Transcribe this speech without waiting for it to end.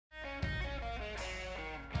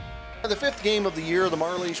the fifth game of the year, the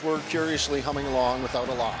Marlies were curiously humming along without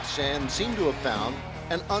a loss and seemed to have found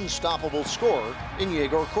an unstoppable scorer in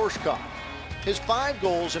Egor Korshkov. His 5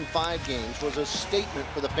 goals in 5 games was a statement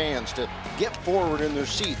for the fans to get forward in their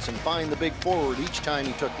seats and find the big forward each time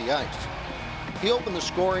he took the ice. He opened the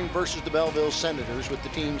scoring versus the Belleville Senators with the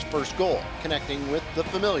team's first goal, connecting with the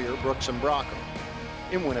familiar Brooks and Bracco.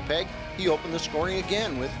 In Winnipeg, he opened the scoring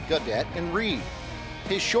again with Gaudette and Reed.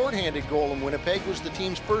 His shorthanded goal in Winnipeg was the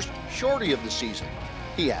team's first shorty of the season.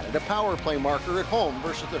 He added a power play marker at home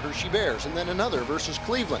versus the Hershey Bears and then another versus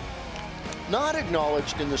Cleveland. Not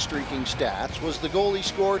acknowledged in the streaking stats was the goal he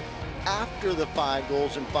scored after the 5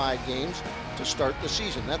 goals in 5 games to start the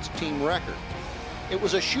season. That's a team record. It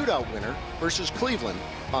was a shootout winner versus Cleveland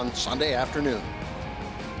on Sunday afternoon.